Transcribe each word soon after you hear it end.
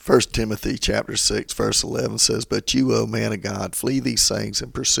First Timothy chapter 6, verse 11 says, "But you, O man of God, flee these things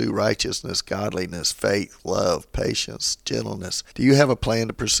and pursue righteousness, godliness, faith, love, patience, gentleness." Do you have a plan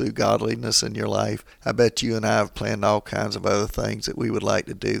to pursue godliness in your life? I bet you and I have planned all kinds of other things that we would like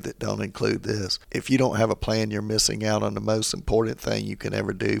to do that don't include this. If you don't have a plan, you're missing out on the most important thing you can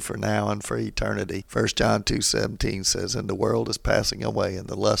ever do for now and for eternity. 1 John 2:17 says, "And the world is passing away in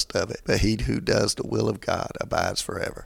the lust of it, but he who does the will of God abides forever."